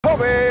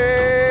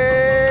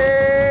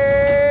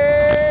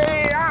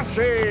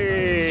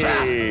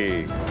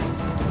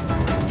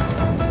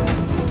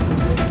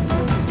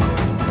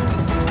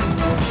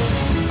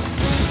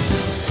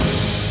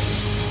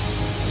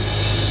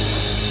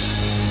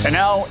And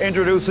now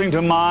introducing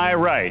to my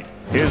right,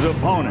 his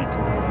opponent,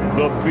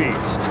 the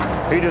Beast.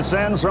 He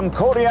descends from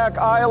Kodiak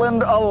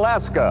Island,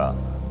 Alaska.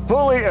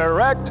 Fully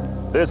erect,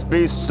 this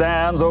beast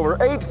stands over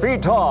 8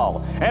 feet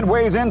tall and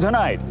weighs in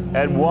tonight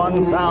at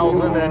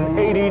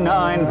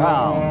 1,089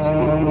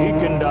 pounds. He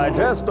can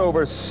digest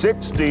over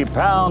 60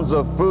 pounds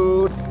of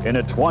food in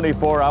a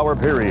 24-hour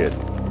period.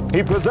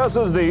 He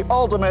possesses the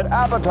ultimate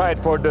appetite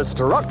for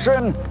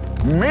destruction.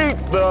 Meet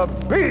the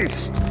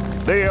Beast,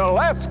 the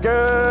Alaskan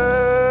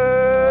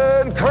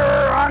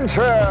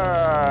Cruncher.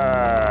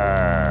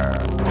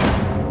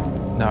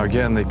 Now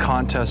again, the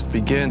contest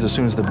begins as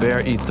soon as the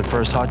bear eats the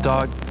first hot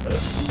dog.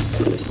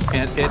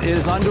 And it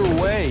is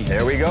underway.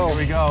 There we go. There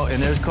we go.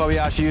 And there's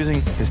Kobyashi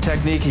using his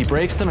technique. He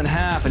breaks them in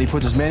half, and he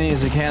puts as many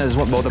as he can as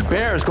well. Well, the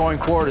bear is going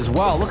forward as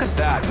well. Look at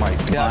that, Mike.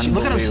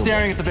 Look at him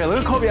staring at the bear. Look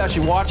at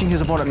Kobyashi watching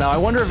his opponent. Now, I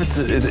wonder if it's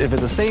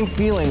the same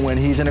feeling when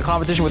he's in a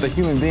competition with a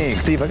human being.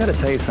 Steve, I got to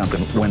tell you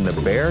something. When the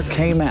bear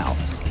came out,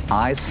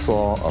 I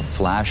saw a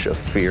flash of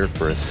fear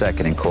for a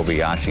second in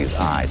Kobayashi's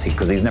eyes,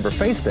 because he's never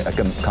faced a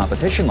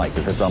competition like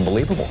this. It's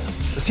unbelievable.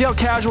 See how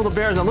casual the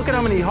bear is. Now look at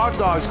how many hot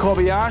dogs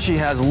Kobyashi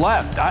has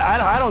left.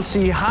 I don't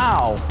see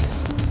how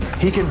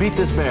he can beat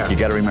this bear. You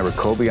got to remember,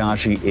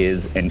 Kobyashi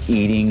is an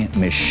eating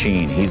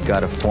machine. He's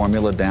got a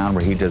formula down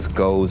where he just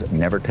goes,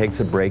 never takes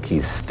a break.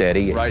 He's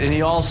steady. Right, and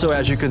he also,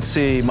 as you can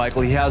see,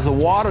 Michael, he has the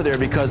water there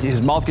because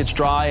his mouth gets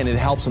dry and it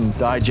helps him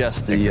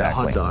digest the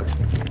hot dogs.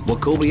 Well,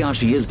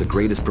 Kobyashi is the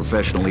greatest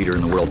professional eater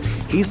in the world.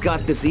 He's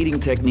got this eating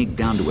technique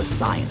down to a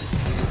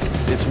science.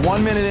 It's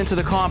 1 minute into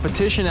the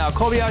competition now.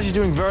 Kobayashi's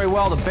doing very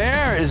well. The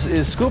bear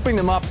is scooping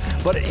them up,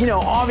 but you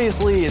know,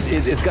 obviously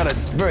it's got a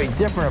very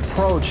different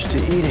approach to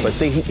eating. But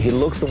see, he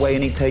looks away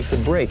and he takes a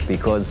break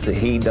because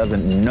he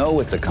doesn't know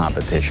it's a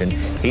competition.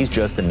 He's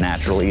just a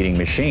natural eating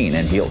machine,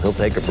 and he'll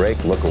take a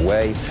break, look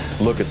away,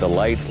 look at the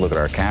lights, look at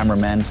our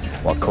cameramen,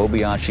 while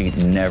Kobyashi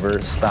never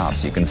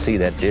stops. You can see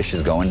that dish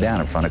is going down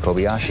in front of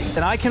Kobyashi.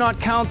 And I cannot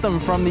count them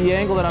from the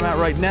angle that I'm at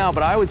right now,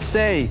 but I would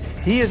say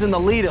he is in the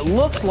lead. It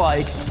looks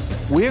like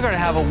we're going to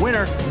have a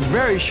winner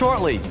very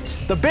shortly.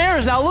 The bear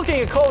is now looking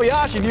at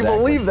Kobyashi, if you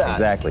believe that.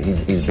 Exactly.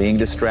 He's being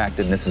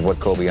distracted, and this is what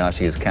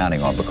Kobyashi is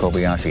counting on. But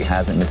Kobyashi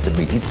hasn't missed a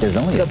beat. There's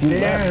only a few left. The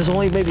bear has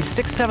only maybe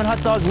 6, 7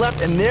 hot dogs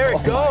left, and there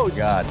it goes. Oh, my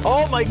God.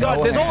 Oh, my God.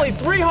 No There's hands. only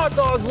 3 hot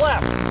dogs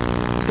left.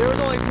 There's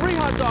only 3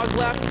 hot dogs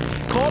left.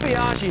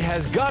 Kobyashi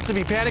has got to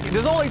be panicking.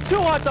 There's only 2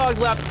 hot dogs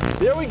left.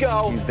 There we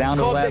go. He's down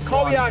to the last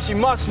one. Kobyashi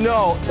must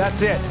know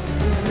that's it.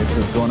 This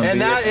is going to be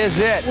And that is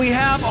it. We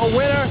have a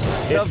winner.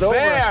 The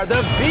bear,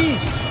 the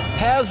beast,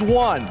 has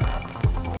won.